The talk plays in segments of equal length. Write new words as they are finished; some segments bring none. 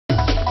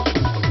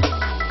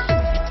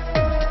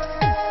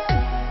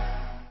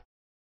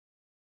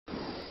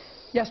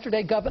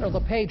Yesterday, Governor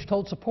LePage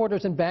told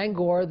supporters in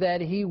Bangor that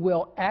he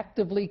will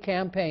actively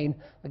campaign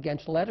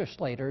against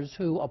legislators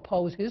who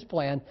oppose his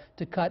plan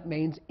to cut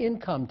Maine's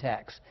income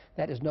tax.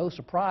 That is no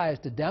surprise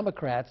to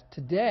Democrats.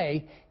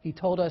 Today, he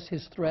told us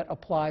his threat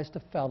applies to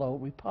fellow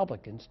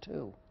Republicans,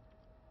 too.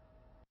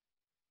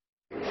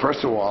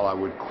 First of all, I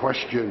would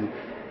question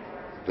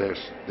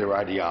their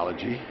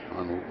ideology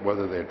on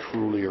whether they're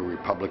truly a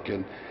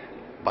Republican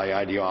by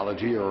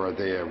ideology, or are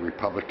they a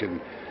Republican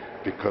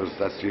because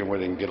that's the only way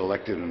they can get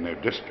elected in their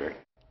district.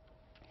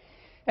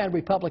 And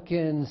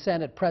Republican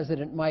Senate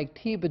President Mike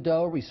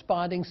Thibodeau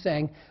responding,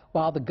 saying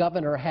while the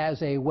governor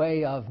has a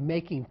way of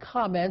making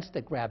comments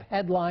that grab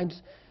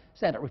headlines,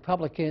 Senate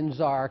Republicans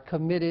are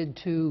committed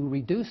to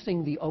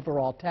reducing the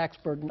overall tax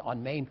burden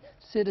on Maine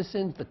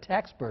citizens. The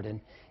tax burden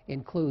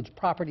includes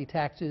property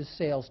taxes,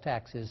 sales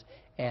taxes,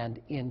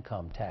 and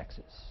income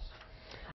taxes.